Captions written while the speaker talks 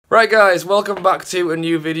Right guys, welcome back to a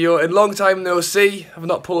new video. In long time no see, I've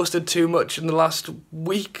not posted too much in the last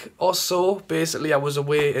week or so. Basically I was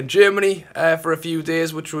away in Germany for a few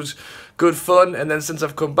days, which was good fun, and then since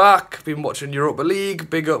I've come back, I've been watching Europa League,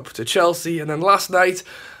 big up to Chelsea, and then last night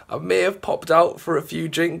I may have popped out for a few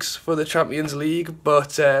drinks for the Champions League,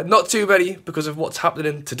 but not too many because of what's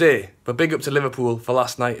happening today. But big up to Liverpool for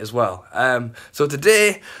last night as well. So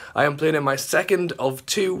today I am playing in my second of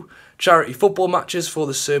two charity football matches for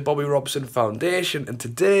the Sir Bobby Robson Foundation, and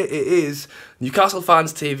today it is Newcastle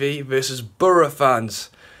Fans TV versus Boro Fans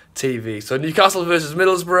TV. So Newcastle versus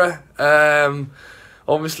Middlesbrough.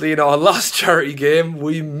 Obviously in our last charity game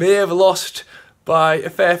we may have lost by a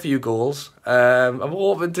fair few goals. I'm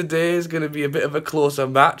hoping today is going to be a bit of a closer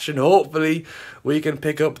match and hopefully we can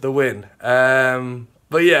pick up the win.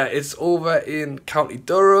 But yeah, it's over in County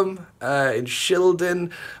Durham, in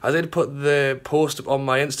Shildon. I did put the post up on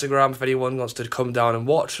my Instagram if anyone wants to come down and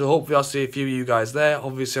watch, so hopefully I'll see a few of you guys there.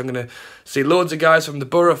 Obviously I'm going to see loads of guys from the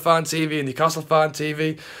Boro Fan TV and Newcastle Fan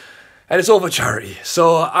TV. And it's over charity,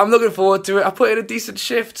 so I'm looking forward to it. I put in a decent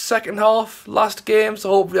shift second half last game, so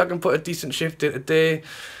hopefully I can put a decent shift in today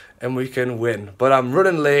and we can win. But I'm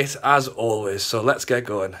running late as always, so let's get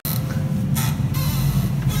going.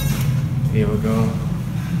 Here we go.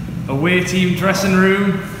 Away team dressing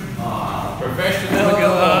room. Ah, professional. Look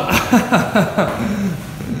at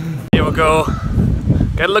that. Here we go.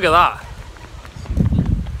 Get a look at that.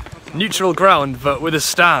 Neutral ground, but with a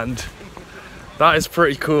stand. That is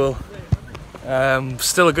pretty cool.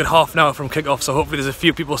 Still a good half an hour from kick-off, so hopefully there's a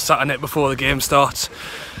few people sat in it before the game starts.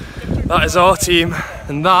 That is our team,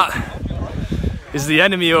 and that is the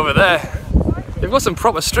enemy over there. They've got some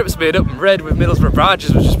proper strips made up in red with Middlesbrough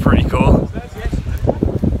badges, which is pretty cool.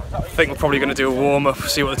 I think we're probably going to do a warm-up,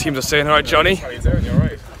 see what the teams are saying. Alright Johnny, How you doing? You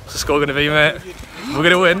alright? what's the score going to be, mate? We're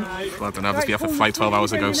going to win. Well, I don't know, I've just been off a flight 12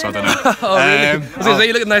 hours ago, so I don't know. Oh really? I was going to say,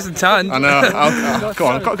 you look nice and tan. I know, I'll go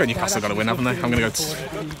on, I've got to go Newcastle, got to win, haven't they? I'm going to go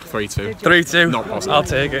 3-2. 3-2? Not possible. I'll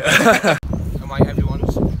take it. And why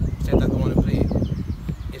everyone's said that they want to play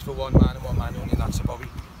is for one man and one man only, and that's Sir Bobby.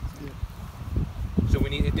 So we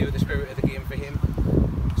need to do the spirit of the game for him.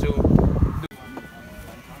 So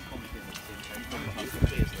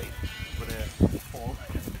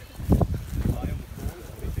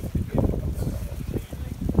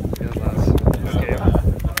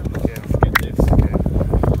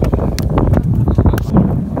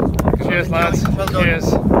Cheers lads,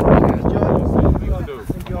 cheers.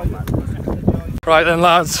 Right then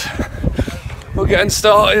lads, we're getting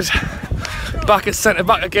started. Back at centre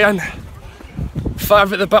back again.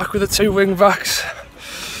 5 at the back with the 2 wing backs.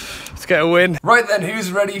 Let's get a win. Right then,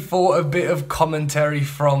 who's ready for a bit of commentary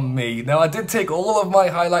from me? Now I did take all of my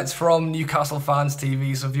highlights from Newcastle Fans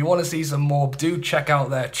TV, so if you want to see some more, do check out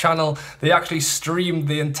their channel. They actually streamed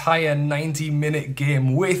the entire 90-minute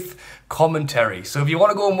game with commentary, so if you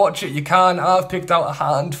want to go and watch it you can. I've picked out a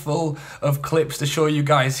handful of clips to show you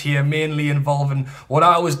guys here, mainly involving what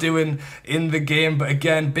I was doing in the game. But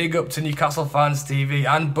again, big up to Newcastle Fans TV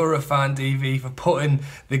and Boro Fan TV for putting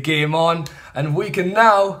the game on, and we can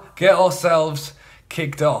now get ourselves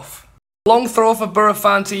kicked off. Long throw for Boro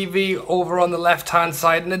Fan TV over on the left hand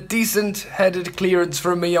side, and a decent headed clearance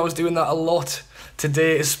from me. I was doing that a lot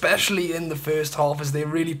today, especially in the first half, as they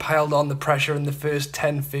really piled on the pressure in the first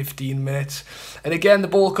 10-15 minutes. And again, the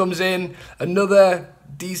ball comes in, another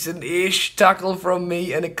decent-ish tackle from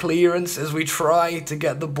me and a clearance as we try to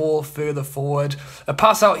get the ball further forward. A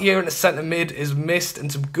pass out here in the centre mid is missed,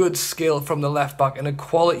 and some good skill from the left back and a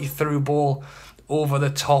quality through ball over the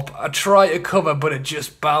top. I try to cover, but it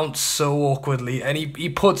just bounced so awkwardly, and he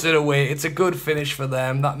puts it away. It's a good finish for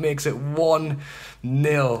them. That makes it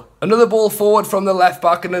 1-0. Another ball forward from the left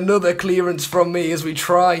back and another clearance from me as we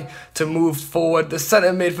try to move forward. The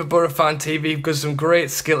centre mid for Boro Fan TV because some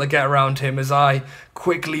great skill to get around him as I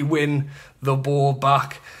quickly win the ball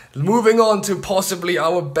back. Moving on to possibly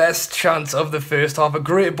our best chance of the first half. A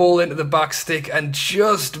great ball into the back stick and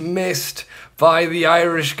just missed by the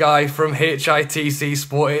Irish guy from HITC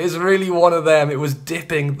Sport. It is really one of them. It was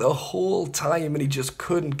dipping the whole time and he just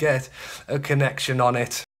couldn't get a connection on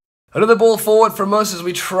it. Another ball forward from us as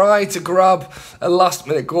we try to grab a last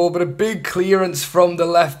minute goal, but a big clearance from the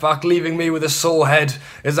left back, leaving me with a sore head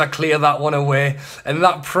as I clear that one away. And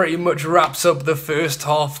that pretty much wraps up the first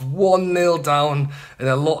half. 1-0 down and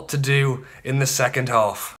a lot to do in the second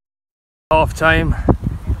half. Half time.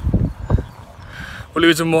 We're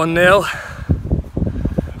losing 1-0.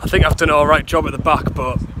 I think I've done an alright job at the back,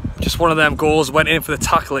 but just one of them goals went in for the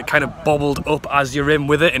tackle. It kind of bobbled up as you're in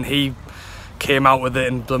with it, and he came out with it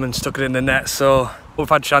and Blummin stuck it in the net. So we've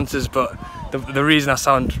had chances, but the reason I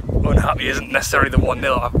sound unhappy isn't necessarily the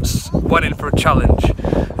 1-0. I went in for a challenge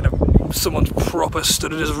and someone's proper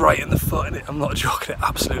stood us right in the foot, and I'm not joking, it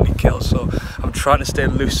absolutely kills. So I'm trying to stay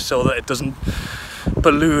loose so that it doesn't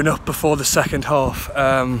balloon up before the second half.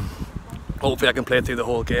 Hopefully I can play through the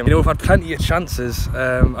whole game. You know, we've had plenty of chances.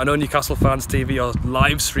 I know Newcastle Fans TV are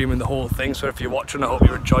live streaming the whole thing, so if you're watching, I hope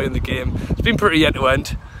you're enjoying the game. It's been pretty end to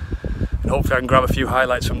end, and hopefully I can grab a few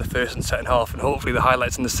highlights from the first and second half, and hopefully the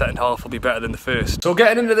highlights in the second half will be better than the first. So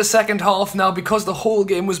getting into the second half now, because the whole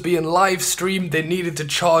game was being live streamed, they needed to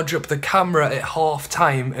charge up the camera at half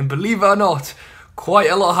time, and believe it or not, quite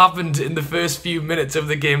a lot happened in the first few minutes of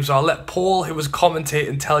the game, so I'll let Paul, who was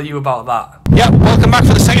commentating, tell you about that. Yeah, welcome back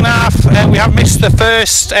for the second half. We have missed the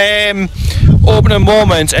first opening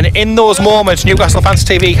moment, and in those moments Newcastle Fans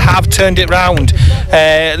TV have turned it round.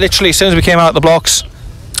 Literally as soon as we came out of the blocks,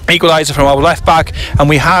 equaliser from our left back, and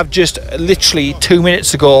we have just literally 2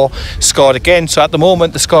 minutes ago scored again. So at the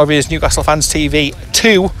moment the score is Newcastle Fans TV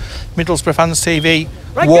 2, Middlesbrough Fans TV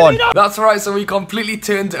 1. That's right, so we completely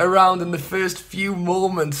turned it around in the first few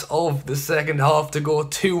moments of the second half to go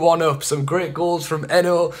 2-1 up. Some great goals from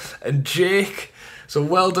Eno and Jake, so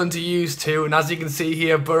well done to you two. And as you can see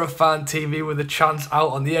here, Boro Fan TV with a chance out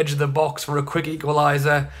on the edge of the box for a quick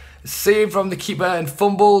equaliser. Saved from the keeper and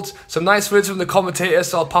fumbled. Some nice words from the commentator,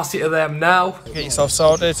 so I'll pass it to them now. Get yourself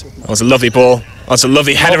sorted. That was a lovely ball. That was a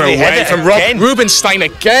lovely header away from Roobenstein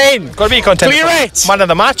again. Got to be content. Clear it. Man of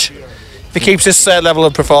the match. If he keeps this level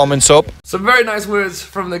of performance up. Some very nice words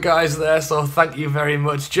from the guys there, so thank you very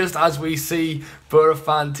much. Just as we see Boro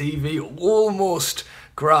Fan TV almost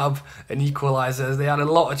grab an equaliser. They had a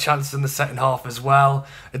lot of chances in the second half as well.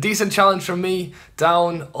 A decent challenge from me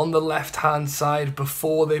down on the left hand side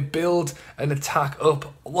before they build an attack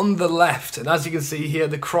up on the left, and as you can see here,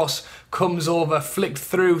 the cross comes over, flicked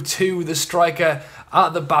through to the striker at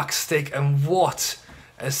the back stick, and what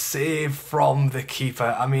a save from the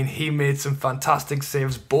keeper. I mean, he made some fantastic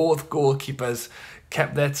saves. Both goalkeepers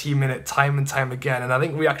kept their team in it time and time again, and I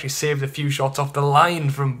think we actually saved a few shots off the line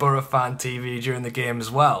from Boro Fan TV during the game as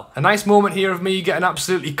well. A nice moment here of me getting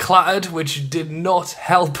absolutely clattered, which did not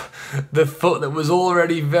help the foot that was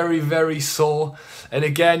already very, very sore. And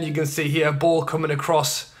again, you can see here, ball coming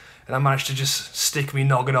across, and I managed to just stick me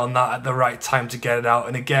noggin on that at the right time to get it out.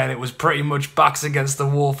 And again, it was pretty much backs against the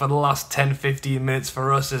wall for the last 10-15 minutes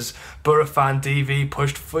for us as Boro Fan TV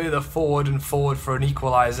pushed further forward and forward for an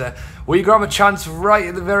equaliser. We grab a chance right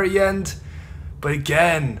at the very end, but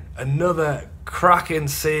again, another cracking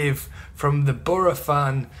save from the Boro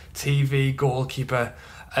Fan TV goalkeeper.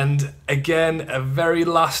 And again, a very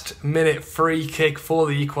last minute free kick for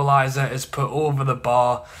the equaliser is put over the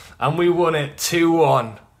bar, and we won it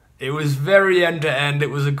 2-1. It was very end-to-end.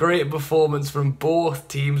 It was a great performance from both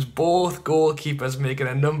teams, both goalkeepers making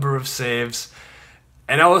a number of saves,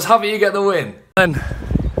 and I was happy to get the win. And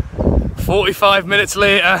 45 minutes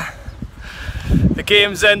later, the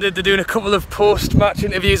game's ended. They're doing a couple of post-match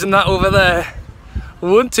interviews and that over there.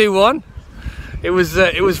 1-2-1. It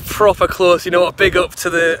was proper close. You know what? Big up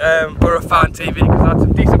to the Boro Fan TV, because I had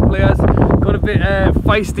some decent players. Got a bit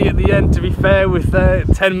feisty at the end, to be fair, with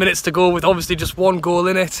 10 minutes to go, with obviously just one goal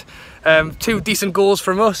in it. 2 decent goals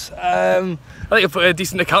from us. I think I put a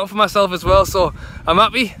decent account for myself as well, so I'm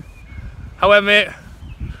happy. However, mate,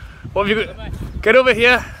 what have you got? Get over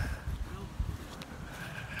here.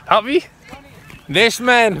 Happy? This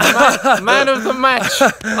man of the match,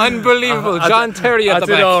 unbelievable. John Terry at the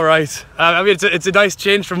back. I did all right. I mean, it's a nice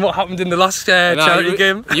change from what happened in the last charity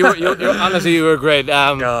game. Honestly, you were great.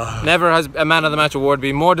 Never has a man of the match award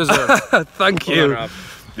been more deserved. Thank you.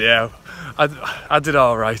 Yeah, I did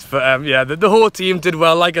all right, but yeah, the whole team did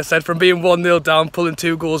well. Like I said, from being 1-0 down, pulling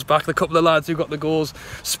 2 goals back, the couple of lads who got the goals,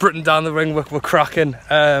 sprinting down the ring were cracking.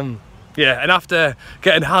 Yeah, and after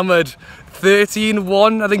getting hammered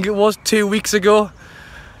 13-1, I think it was 2 weeks ago,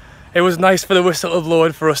 it was nice for the whistle to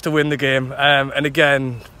blow for us to win the game. And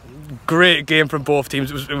again, great game from both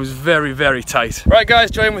teams. It was very, very tight. Right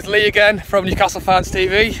guys, join with Lee again from Newcastle Fans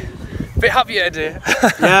TV. Bit happier today.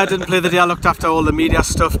 Yeah, I didn't play the day. I looked after all the media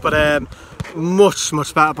stuff, but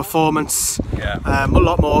much better performance. Yeah. A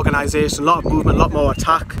lot more organisation, a lot of movement, a lot more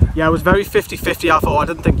attack. Yeah, it was very 50-50. I thought I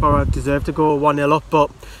didn't think Boro deserved to go 1-0 up,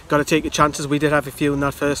 but got to take your chances. We did have a few in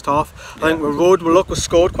that first half. I think we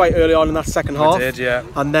scored quite early on in that second half. We did, yeah.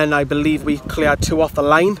 And then I believe we cleared 2 off the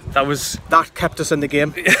line. That kept us in the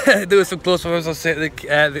game. There was some close ones. I'll say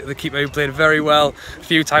the keeper who played very well. A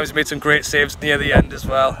few times made some great saves near the end as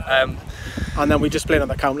well. And then we just played on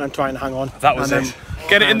the counter and try and hang on. That was it.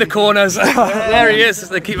 Get it in the corners. There he is,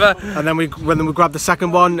 the keeper. And then when we grabbed the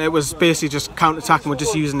second one, it was basically just counter-attacking. We're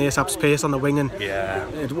just using the ASAP's pace on the wing, and yeah,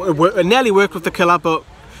 it nearly worked with the killer, but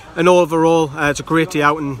and overall, it's a great day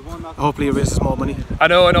out, and hopefully it raises more money. I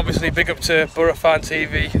know, and obviously big up to Boro Fan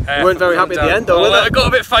TV. Weren't very happy at the end, though, were they? It got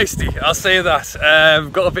a bit feisty, I'll say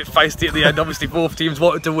that. Got a bit feisty at the end. Obviously both teams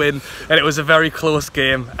wanted to win, and it was a very close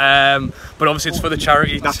game. But obviously it's for the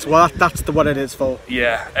charity. That's what it is for.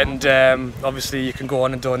 Yeah, and obviously you can go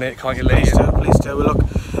on and donate, can't you, Lee? Please do. Look,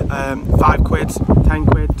 £5, £10,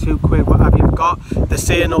 £2, whatever you've got. They're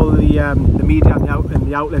saying all the media and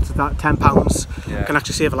the outlets that £10 can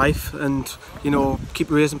actually save a life, and you know, keep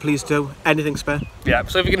raising. Please do. Anything spare. Yeah.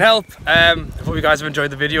 So if you can help, I hope you guys have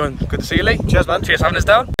enjoyed the video, and good to see you, Lee. Cheers, man. Cheers for having us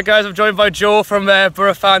down. Hey guys, I'm joined by Joe from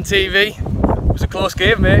Boro Fan TV. It was a close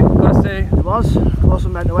game, mate. Gotta say. It was close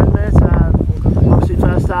and meant to win, mate. Obviously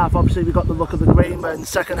first half, obviously we got the look of the green, but in the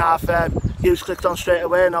second half, Hughes clicked on straight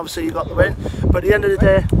away, and obviously you got the win. But at the end of the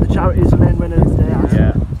day, the charity is the main winner of the day.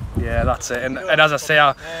 Yeah, that's it. And as I say,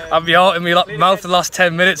 I've been out in my mouth the last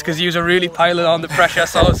 10 minutes because you were really piling on the pressure,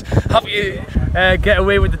 so I was happy to get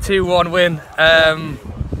away with the 2-1 win.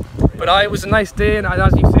 But it was a nice day, and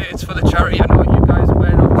as you say, it's for the charity. I know you guys are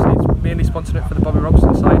winning, obviously it's mainly sponsoring it for the Bobby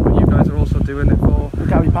Robson side, but you guys are also doing it for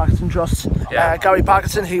Gary Parkinson Trust. Yeah. Gary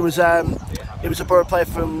Parkinson, he was a Boro player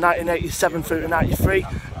from 1987 through to 93.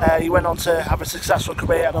 He went on to have a successful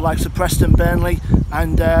career at the likes of Preston, Burnley,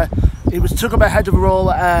 and he was took up a head of role,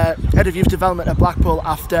 head of youth development at Blackpool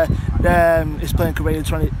after his playing career in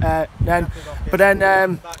 2010. But then,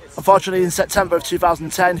 unfortunately, in September of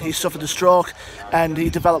 2010, he suffered a stroke, and he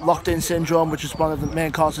developed locked-in syndrome, which is one of the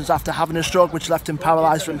main causes after having a stroke, which left him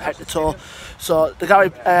paralysed from head to toe. So the Gary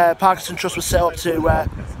Parkinson Trust was set up to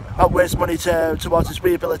help raise money towards his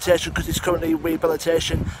rehabilitation, because he's currently in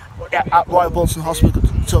rehabilitation at Royal Bolton Hospital,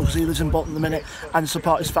 because he lives in Bolton at the minute, and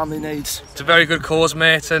support his family needs. It's a very good cause,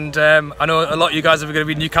 mate, and I know a lot of you guys are going to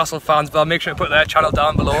be Newcastle fans, but I'll make sure to put their channel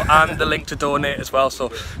down below and the link to donate as well.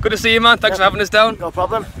 So good to see you, man. Thanks for having us down. No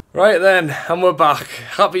problem. Right then, and we're back.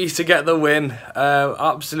 Happy to get the win.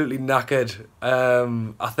 Absolutely knackered.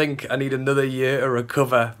 I think I need another year to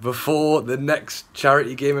recover before the next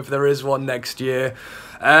charity game, if there is one next year.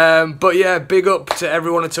 But yeah, big up to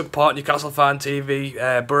everyone who took part. Newcastle Fan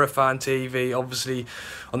TV, Boro Fan TV. Obviously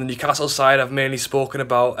on the Newcastle side, I've mainly spoken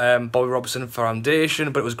about Bobby Robson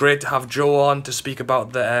Foundation, but it was great to have Joe on to speak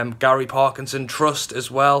about the Gary Parkinson Trust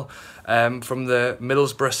as well, from the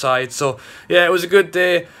Middlesbrough side. So yeah, it was a good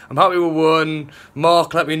day. I'm happy we won.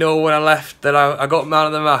 Mark let me know when I left that I got man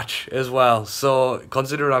of the match as well. So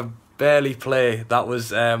considering I've barely play, that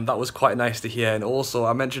was quite nice to hear. And also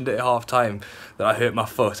I mentioned it at half time that I hurt my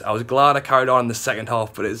foot. I was glad I carried on in the second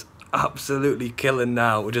half, but it's absolutely killing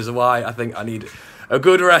now, which is why I think I need a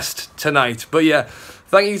good rest tonight. But yeah,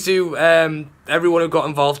 thank you to everyone who got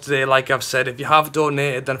involved today. Like I've said, if you have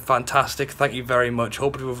donated, then fantastic, thank you very much.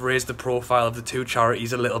 Hopefully we've raised the profile of the two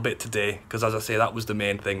charities a little bit today, because as I say, that was the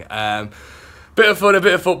main thing. Bit of fun, a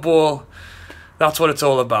bit of football, that's what it's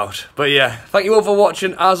all about. But yeah, thank you all for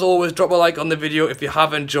watching. As always, drop a like on the video if you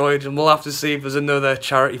have enjoyed, and we'll have to see if there's another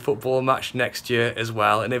charity football match next year as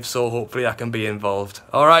well, and if so, hopefully I can be involved.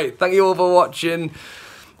 Alright, thank you all for watching.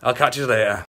 I'll catch you later.